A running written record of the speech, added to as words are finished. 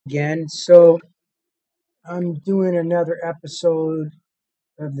again. So I'm doing another episode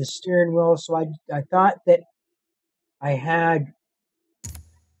of the steering wheel. So I thought that I had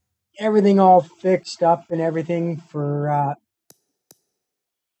everything all fixed up and everything for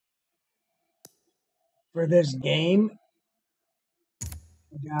this game.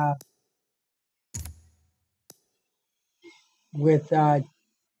 Uh, with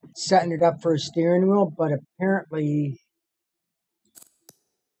setting it up for a steering wheel, but apparently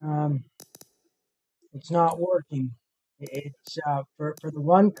um, it's not working. It's for the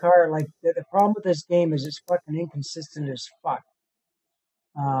one car. Like the problem with this game is it's fucking inconsistent as fuck.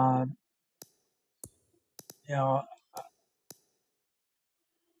 Uh, you know,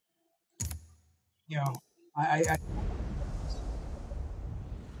 you know, I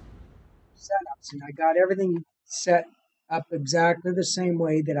setups and I got everything set up exactly the same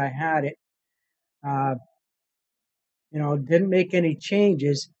way that I had it. Uh, didn't make any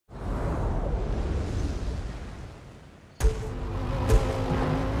changes.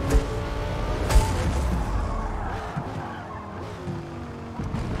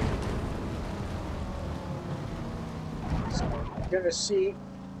 So you're gonna see.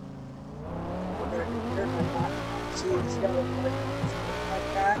 We're gonna compare my map. See it's yellow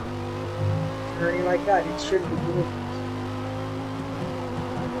like that, turning like that. It shouldn't be doing this.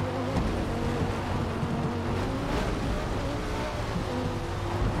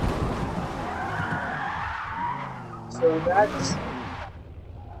 So that's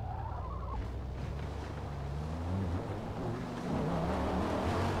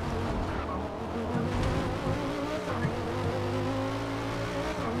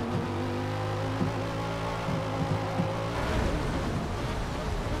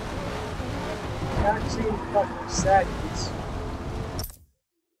same fucking settings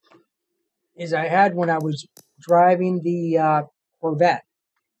as I had when I was driving the Corvette.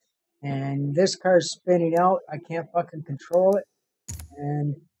 And this car's spinning out. I can't fucking control it.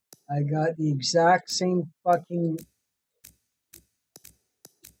 And I got the exact same fucking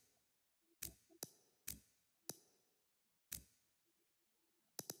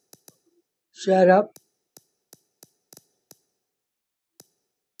shut up.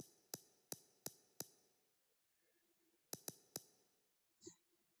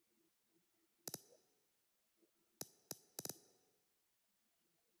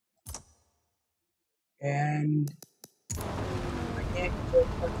 And I can't control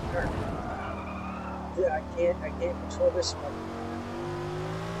the fucking car. Yeah, I can't control this fucking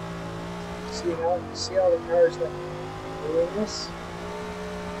car. See how the car's like doing this?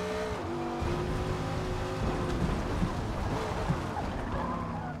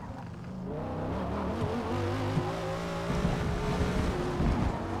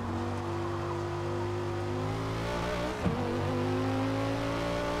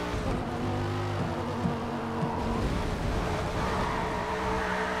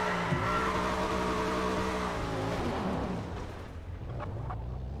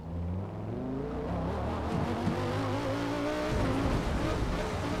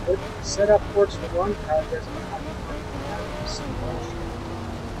 What setup works for one car doesn't have to work for another. It's some bullshit.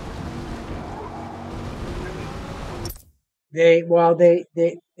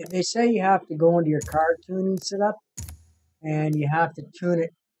 They say you have to go into your car tuning setup and you have to tune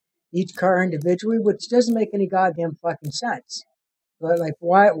it each car individually, which doesn't make any goddamn fucking sense. But like,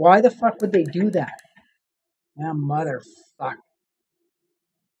 why the fuck would they do that? Yeah, motherfucker.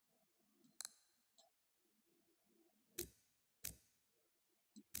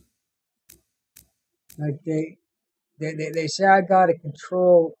 Like they say I gotta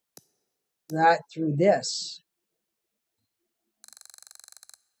control that through this.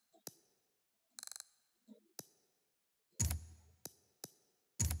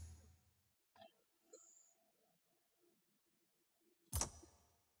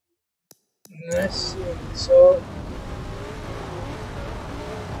 Let's see. So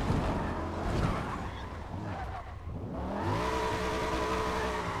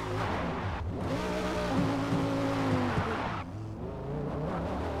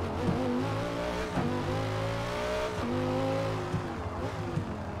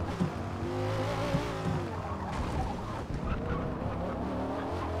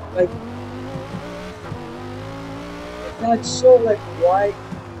like if that's so, like why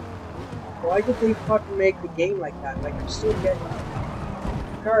did they fucking make the game like that? Like I'm still getting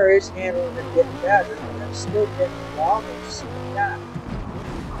the car is handling and getting better, but I'm still getting wobbles like that.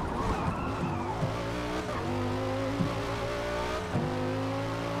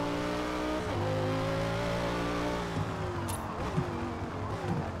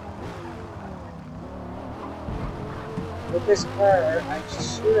 with this car,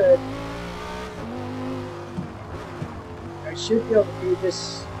 I should be able to do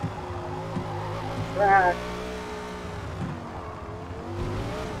this track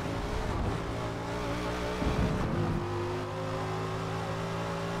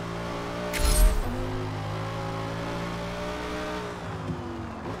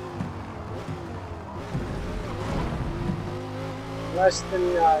less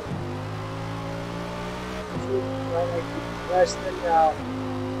than less than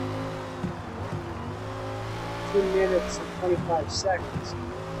 2 minutes and 25 seconds.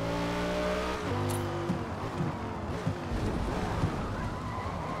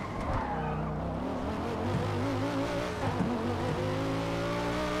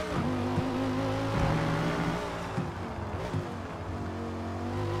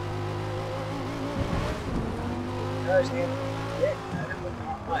 Cars handle it better, but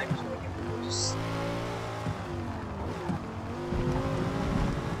not much. Like if we just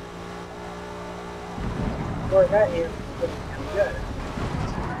or that handle pretty damn good.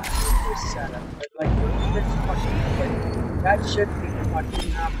 This setup, but like this fucking like, that should be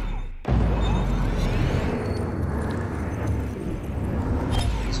fucking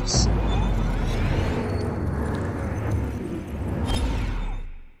it's just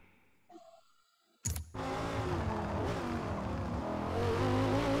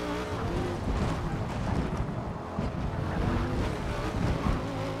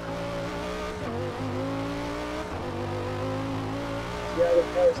the other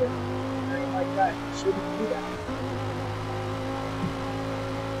cars that anything like that shouldn't do that.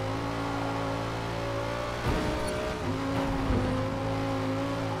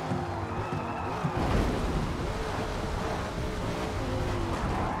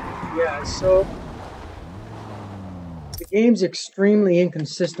 Yeah, so the game's extremely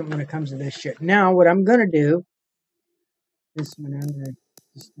inconsistent when it comes to this shit. Now, what I'm gonna do this minute,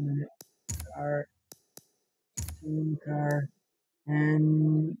 just a minute, car, tune car,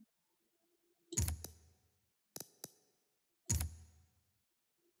 and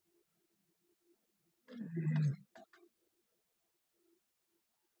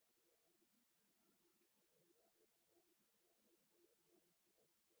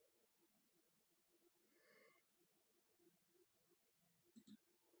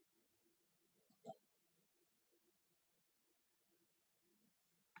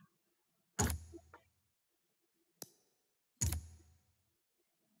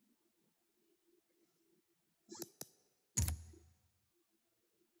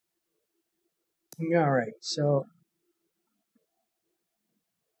all right. So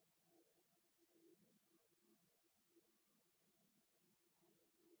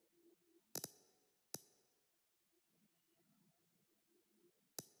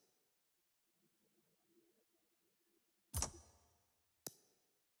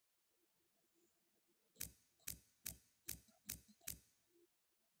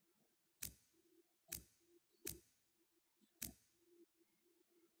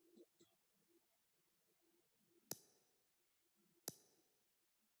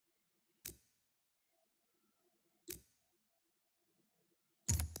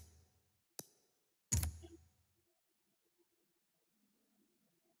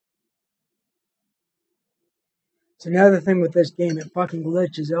it's another thing with this game. It fucking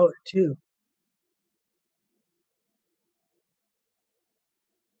glitches out too.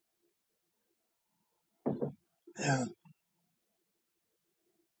 Yeah.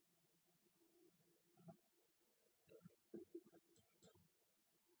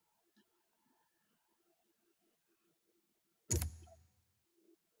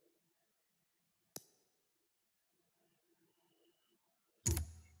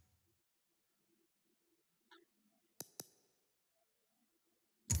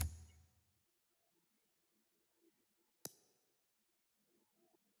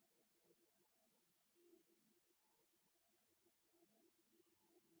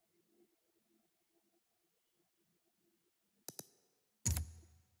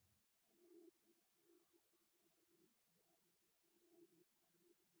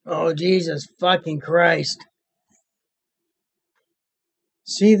 Oh Jesus fucking Christ!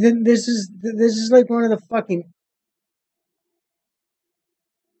 See, this is like one of the fucking.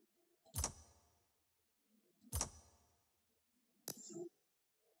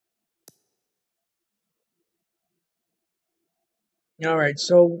 All right,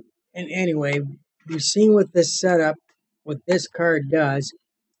 so and anyway, you've seen what this setup, what this card does.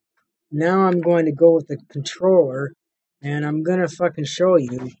 Now I'm going to go with the controller, and I'm gonna fucking show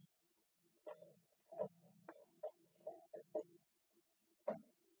you.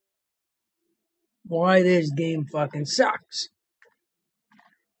 why this game fucking sucks.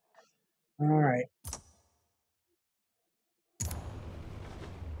 Alright.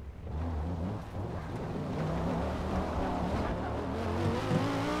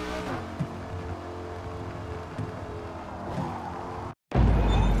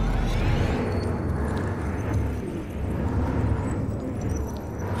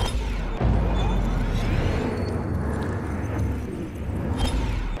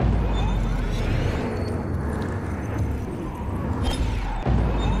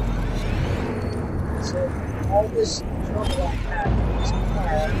 All this trouble I had with this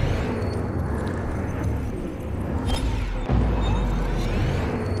car.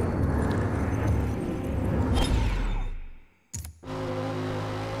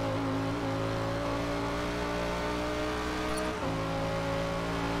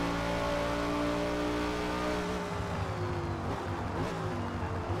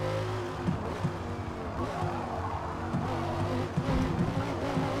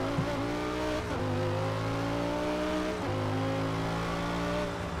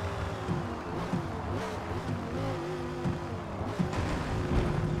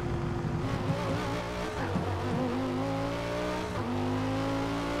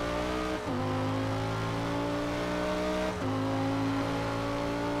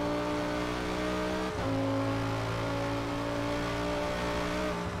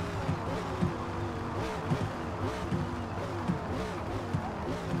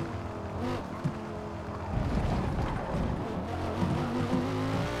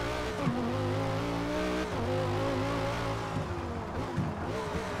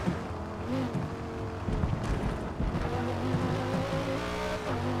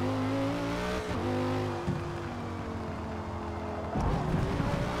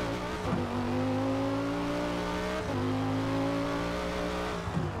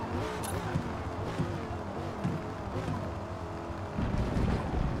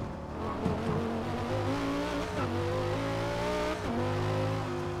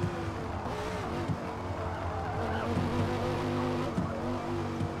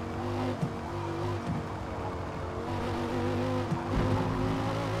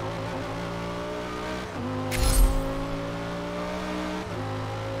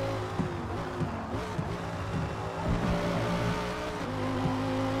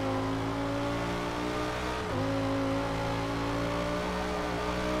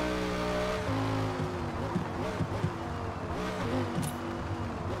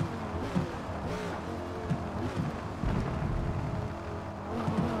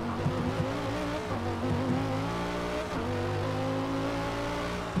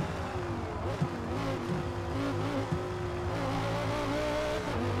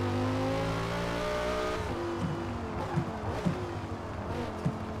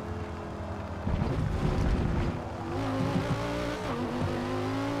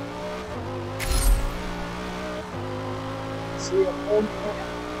 See a whole plan.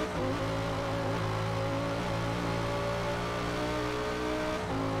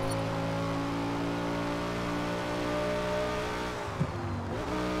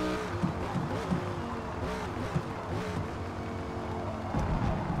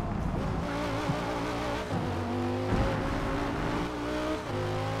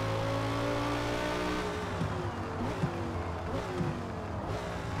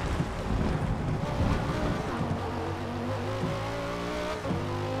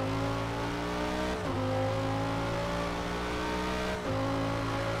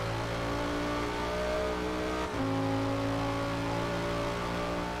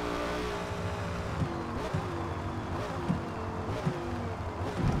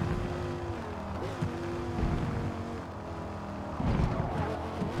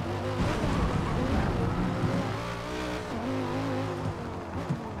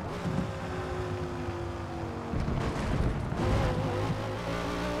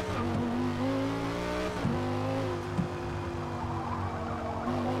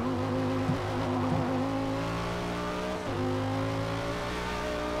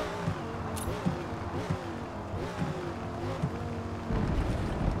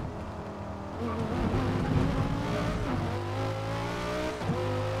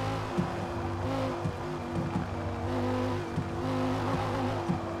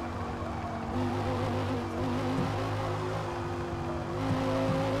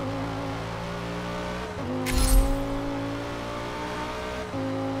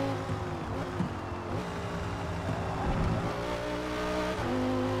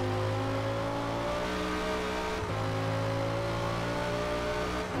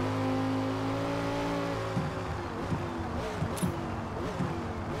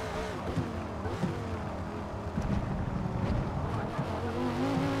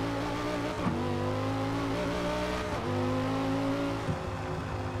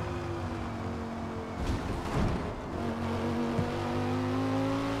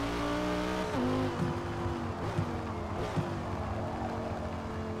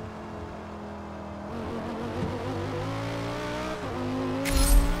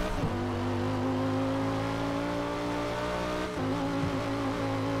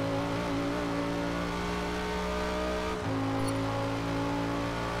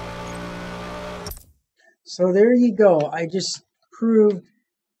 So there you go. I just proved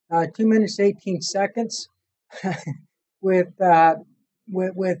 2 minutes 18 seconds with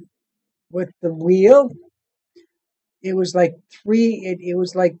with with with the wheel. It was like it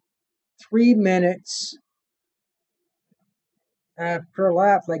was like 3 minutes per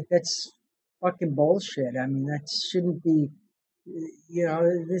lap. Like that's fucking bullshit. I mean, that shouldn't be.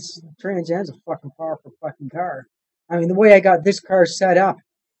 This Trans Am's a fucking powerful fucking car. I mean, the way I got this car set up,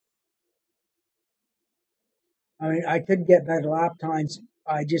 I mean, I could get better lap times.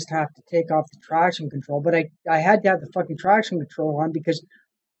 I just have to take off the traction control. But I had to have the fucking traction control on because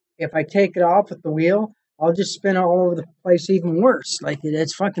if I take it off with the wheel, I'll just spin all over the place even worse. Like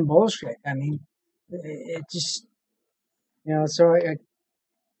it's fucking bullshit. I mean, it just So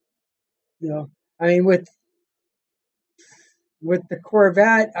you know, I mean with the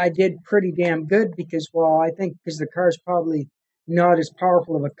Corvette, I did pretty damn good because, well, I think because the car is probably not as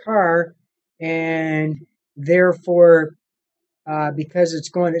powerful of a car, and therefore, because it's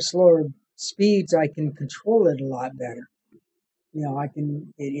going at slower speeds, I can control it a lot better. I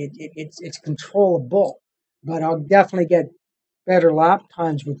can it's controllable, but I'll definitely get better lap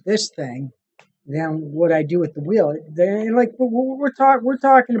times with this thing than what I do with the wheel. Like we're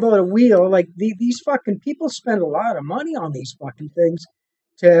talking about a wheel. Like these fucking people spend a lot of money on these fucking things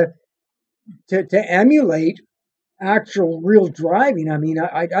to to emulate actual real driving. I mean,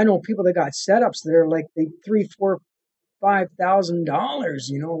 I know people that got setups that are like they three, four,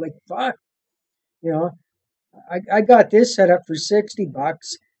 $5,000. Like fuck. You know, I got this set up for $60,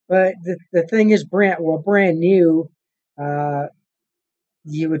 but the thing is brand new. Uh,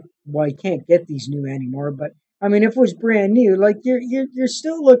 you would well you can't get these new anymore, but I mean if it was brand new, like you're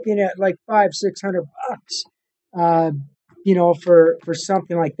still looking at like 500-600 bucks, uh for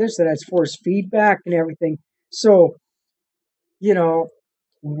something like this that has force feedback and everything. So you know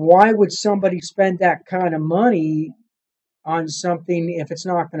why would somebody spend that kind of money on something if it's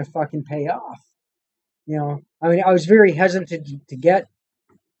not going to fucking pay off? I mean, I was very hesitant to get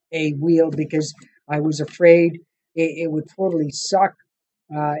a wheel because I was afraid it would totally suck.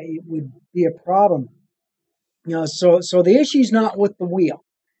 It would be a problem. So the issue is not with the wheel.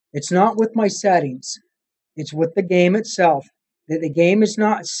 It's not with my settings. It's with the game itself. That the game is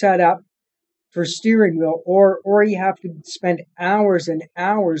not set up for steering wheel, or you have to spend hours and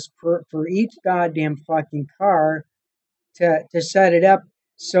hours for each goddamn fucking car to set it up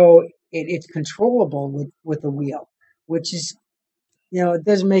so it's controllable with the wheel, which is it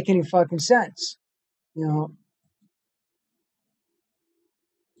doesn't make any fucking sense. You know,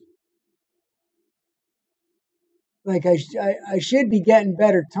 like I should be getting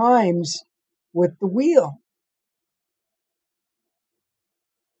better times with the wheel,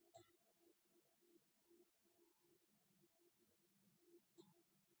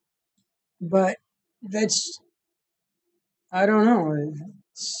 but that's I don't know.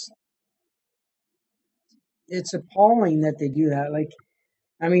 It's appalling that they do that. Like,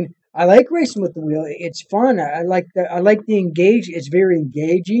 I mean, I like racing with the wheel. It's fun. I like the engage. It's very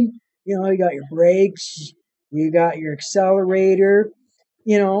engaging. You got your brakes, you got your accelerator.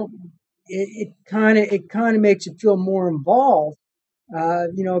 You know, it kind of makes you feel more involved.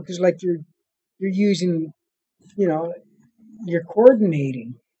 Because like you're using, you know, you're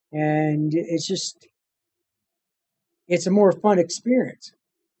coordinating, and it's a more fun experience.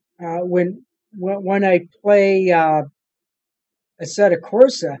 When I play a set of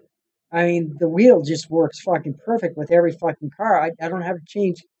Corsa, I mean the wheel just works fucking perfect with every fucking car. I don't have to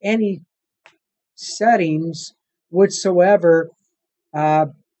change any settings whatsoever. Uh,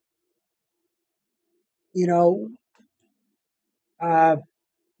 you know, uh,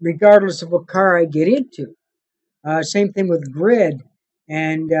 Regardless of what car I get into. Same thing with grid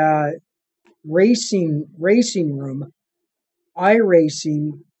and racing room,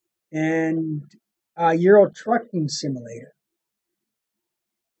 iRacing, and Euro Trucking Simulator.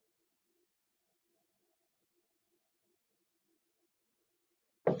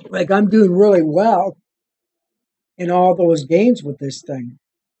 Like I'm doing really well in all those games with this thing.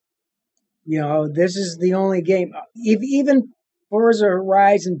 This is the only game. Even Forza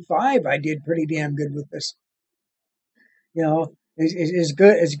Horizon 5, I did pretty damn good with this. As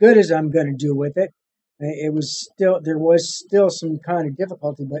good as I'm going to do with it. There was still some kind of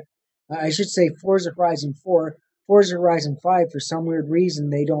difficulty, but I should say Forza Horizon 4, Forza Horizon 5. For some weird reason,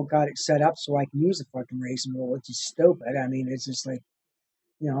 they don't got it set up so I can use the fucking racing wheel, which is stupid. I mean, it's just like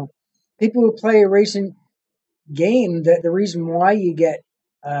you know, people who play a racing game. That the reason why you get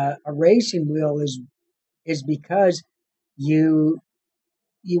a racing wheel is because you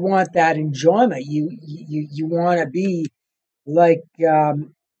you want that enjoyment. You want to be like you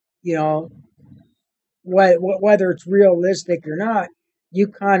know whether it's realistic or not, you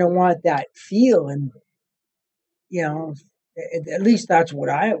kind of want that feel, and you know, at least that's what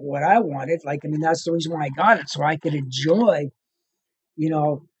I wanted. Like, I mean, that's the reason why I got it, so I could enjoy, you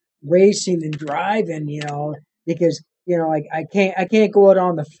know, racing and driving, because like I can't go out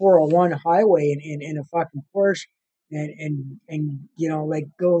on the 401 highway in a fucking Porsche and like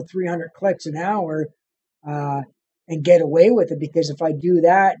go 300 clicks an hour uh, and get away with it, because if I do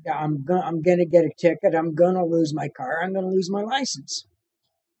that, I'm gonna get a ticket. I'm gonna lose my car. I'm gonna lose my license.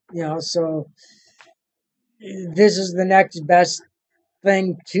 So this is the next best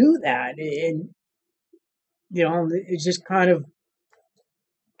thing to that, and it's just kind of,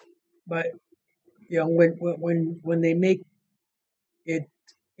 but when they make it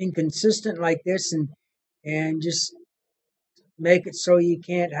inconsistent like this, and just make it so you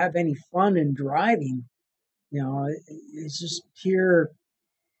can't have any fun in driving, it's just pure,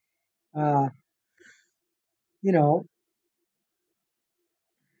 uh, you know,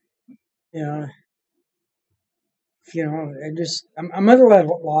 you know, I'm at a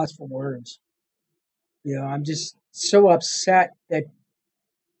loss for words. I'm just so upset that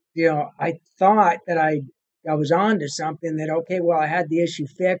I thought that I was on to something, that okay, well, I had the issue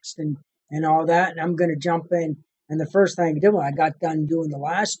fixed and all that, and I'm going to jump in. And the first thing I did when I got done doing the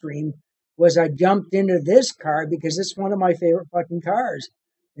last stream was I jumped into this car because it's one of my favorite fucking cars.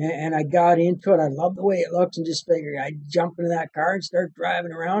 And I got into it. I love the way it looks, and just figured I'd jump into that car and start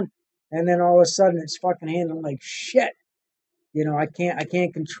driving around. And then all of a sudden it's fucking handling like shit. I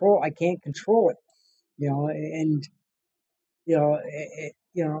can't control it. And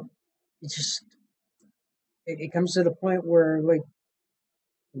it just it comes to the point where, like,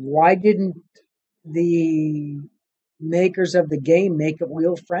 why didn't the makers of the game make it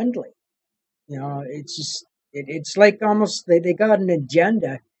wheel friendly? It's just it's like almost they got an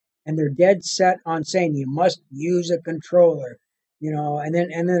agenda, and they're dead set on saying you must use a controller. And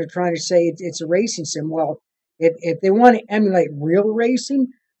then they're trying to say it's a racing sim. Well, if they want to emulate real racing,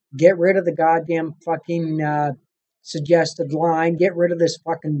 get rid of the goddamn fucking suggested line. Get rid of this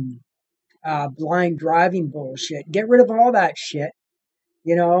fucking blind driving bullshit. Get rid of all that shit,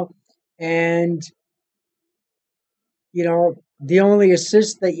 you know, and the only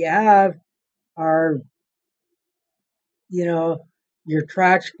assists that you have are, you know, your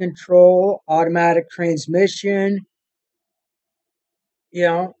traction control, automatic transmission,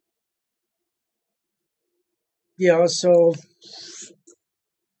 you know, so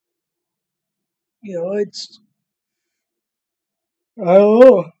it's, I don't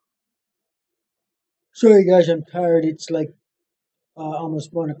know. Sorry guys, I'm tired. It's like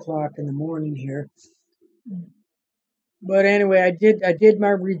almost 1 o'clock in the morning here. But anyway, I did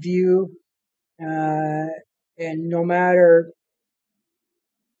my review, uh, and no matter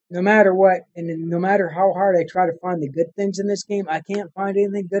what, and no matter how hard I try to find the good things in this game, I can't find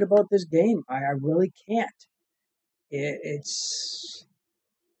anything good about this game. I really can't. It's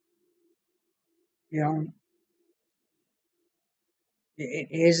you know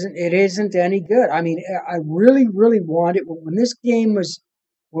it isn't any good. I mean, I really really want it when this game was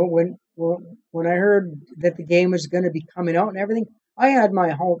when I heard that the game was going to be coming out and everything. I had my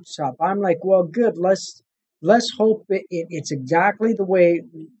hopes up. I'm like, well, good. Let's hope it's exactly the way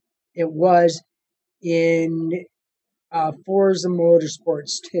it was in Forza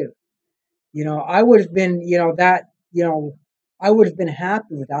Motorsports 2. I would have been, I would have been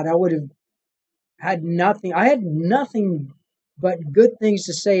happy with that. I would have had nothing. I had nothing but good things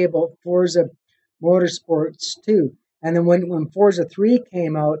to say about Forza Motorsports 2. And then when Forza 3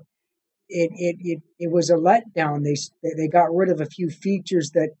 came out, it was a letdown. They got rid of a few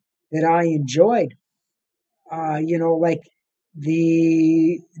features that I enjoyed. Like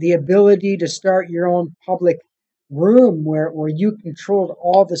the ability to start your own public room where you controlled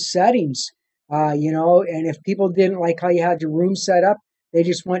all the settings. And if people didn't like how you had your room set up, they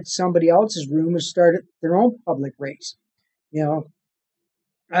just went to somebody else's room and started their own public race. You know,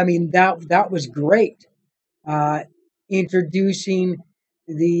 I mean, that was great. Uh, Introducing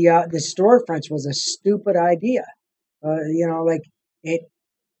the storefronts was a stupid idea. Like it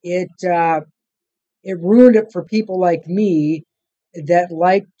it uh, it ruined it for people like me that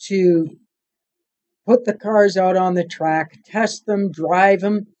like to put the cars out on the track, test them, drive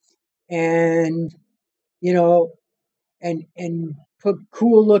them, and you know, and put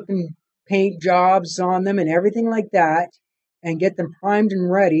cool looking paint jobs on them and everything like that, and get them primed and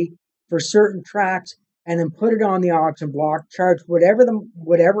ready for certain tracks, and then put it on the auction block, charge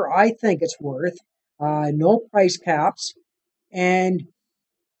whatever I think it's worth, no price caps, and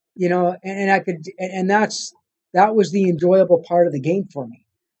and I could, and that was the enjoyable part of the game for me.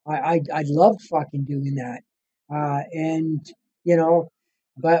 I loved fucking doing that. And you know,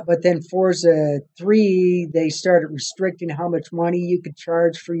 but then Forza 3, they started restricting how much money you could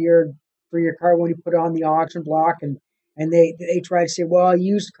charge for your car when you put it on the auction block, and they try to say, well, a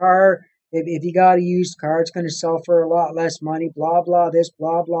used car, if you got a used car, it's going to sell for a lot less money. Blah blah this,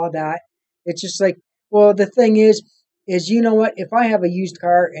 blah blah that. It's just like, well, the thing is you know what? If I have a used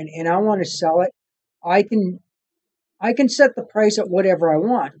car and I want to sell it, I can I can set the price at whatever I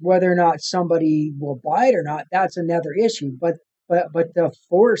want. Whether or not somebody will buy it or not, that's another issue. But the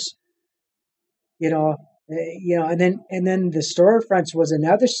force, and then the storefronts was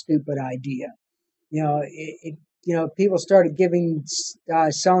another stupid idea. People started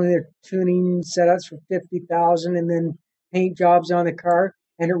selling their tuning setups for 50,000, and then paint jobs on the car,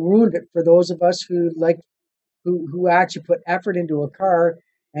 and it ruined it for those of us who actually put effort into a car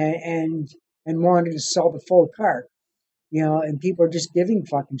and and, and wanted to sell the full car. And people are just giving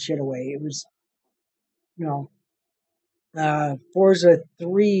fucking shit away. It was, you know, Forza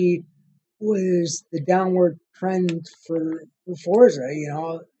 3 was the downward trend for Forza,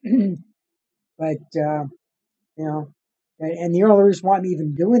 but, you know, and the only reason why I'm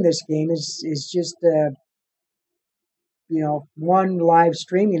even doing this game is just, one, live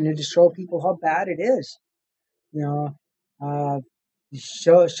streaming and to show people how bad it is, you know, uh,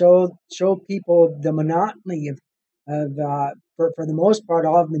 show people the monotony for the most part,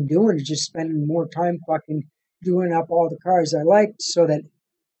 all I've been doing is just spending more time fucking doing up all the cars I liked so that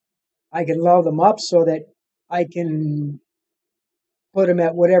I can level them up so that I can put them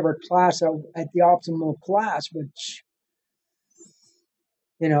at whatever class at the optimal class, which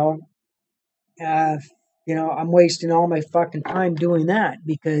you know, uh, I'm wasting all my fucking time doing that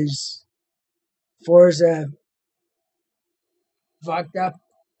because Forza fucked up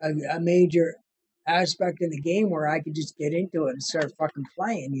a major aspect in the game where I could just get into it and start fucking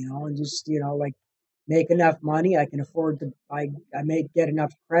playing, and just like make enough money. I can afford to. I may get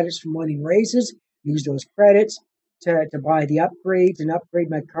enough credits from winning races. Use those credits to buy the upgrades and upgrade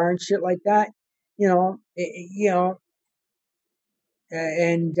my car and shit like that.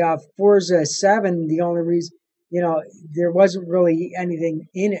 And Forza 7, the only reason, there wasn't really anything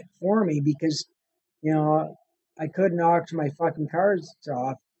in it for me because, you know, I couldn't auction my fucking cars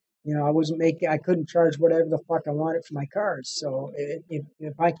off. I couldn't charge whatever the fuck I wanted for my cars. So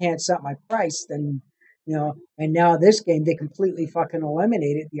if I can't set my price, then, and now this game, they completely fucking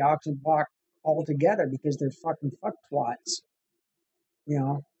eliminated the auction block altogether because they're fucking fuck twats, you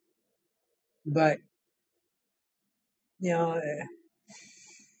know. But, you know, eh,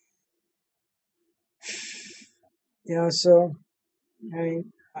 so I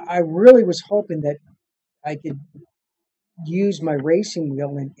mean, I really was hoping that I could use my racing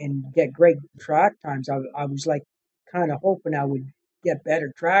wheel and get great track times. I was like kind of hoping I would get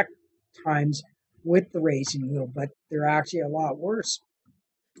better track times with the racing wheel, but they're actually a lot worse.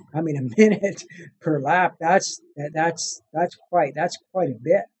 I mean, a minute per lap. That's quite a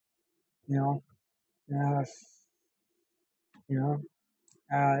bit. You know. Uh, you know.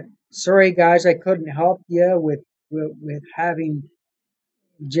 Sorry, guys, I couldn't help you with having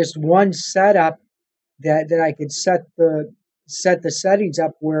just one setup that I could set the settings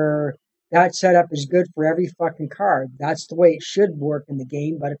up where that setup is good for every fucking car. That's the way it should work in the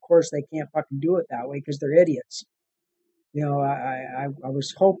game, but of course they can't fucking do it that way because they're idiots. I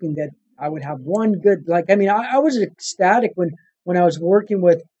was hoping that I would have one good I was ecstatic when I was working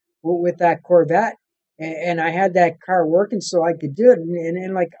with that Corvette and I had that car working so I could do it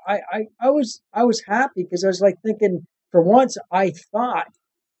and like I was happy because I was like thinking for once I thought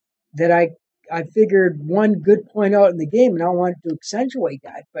that I figured one good point out in the game, and I wanted to accentuate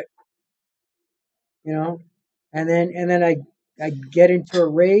that. But you know, and then I get into a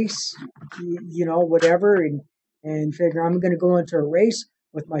race, whatever, and figure I'm going to go into a race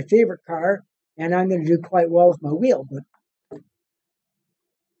with my favorite car, and I'm going to do quite well with my wheel. But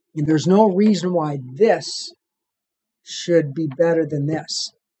there's no reason why this should be better than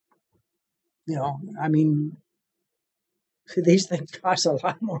this. I mean, these things cost a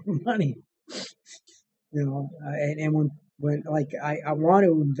lot more money. And when like I want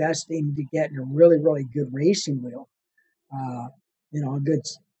to invest into getting a really really good racing wheel, a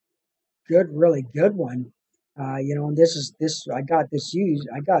good really good one, and this I got this used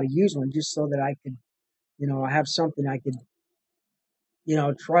I got a used one just so that I could I have something I could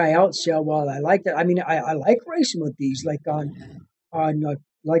try out, see how well I like it. I mean I like racing with these like on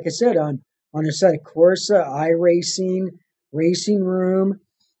like I said on a set of Corsa, iRacing, Racing Room,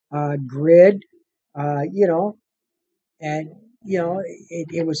 Grid, you know and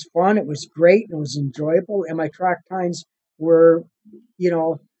it was fun, it was great, it was enjoyable, and my track times were, you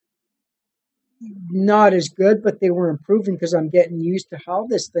know, not as good, but they were improving because I'm getting used to how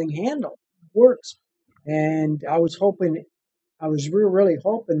this thing works. And I was really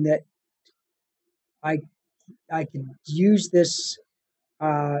hoping that I I could use this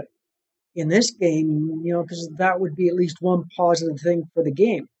uh, in this game, because that would be at least one positive thing for the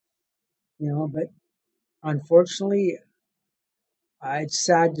game, But unfortunately, it's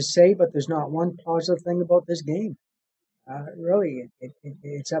sad to say, but there's not one positive thing about this game. Really,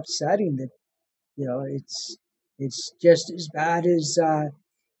 it's upsetting that it's just as bad as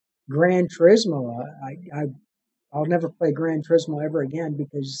Gran Turismo. I'll never play Gran Turismo ever again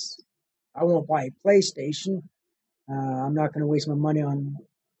because I won't buy a PlayStation. I'm not going to waste my money on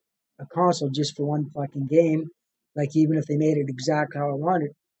a console just for one fucking game. Like even if they made it exactly how I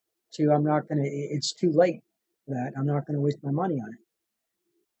wanted to, I'm not gonna. It's too late for that. I'm not going to waste my money on it.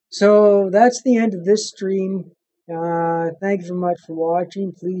 So that's the end of this stream. Thank you very much for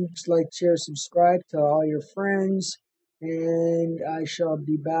watching. Please like, share, subscribe to all your friends. And I shall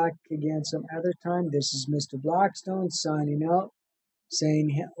be back again some other time. This is Mr. Blackstone signing out, saying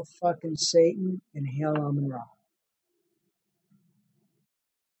hail fucking Satan and hail Amun Ra.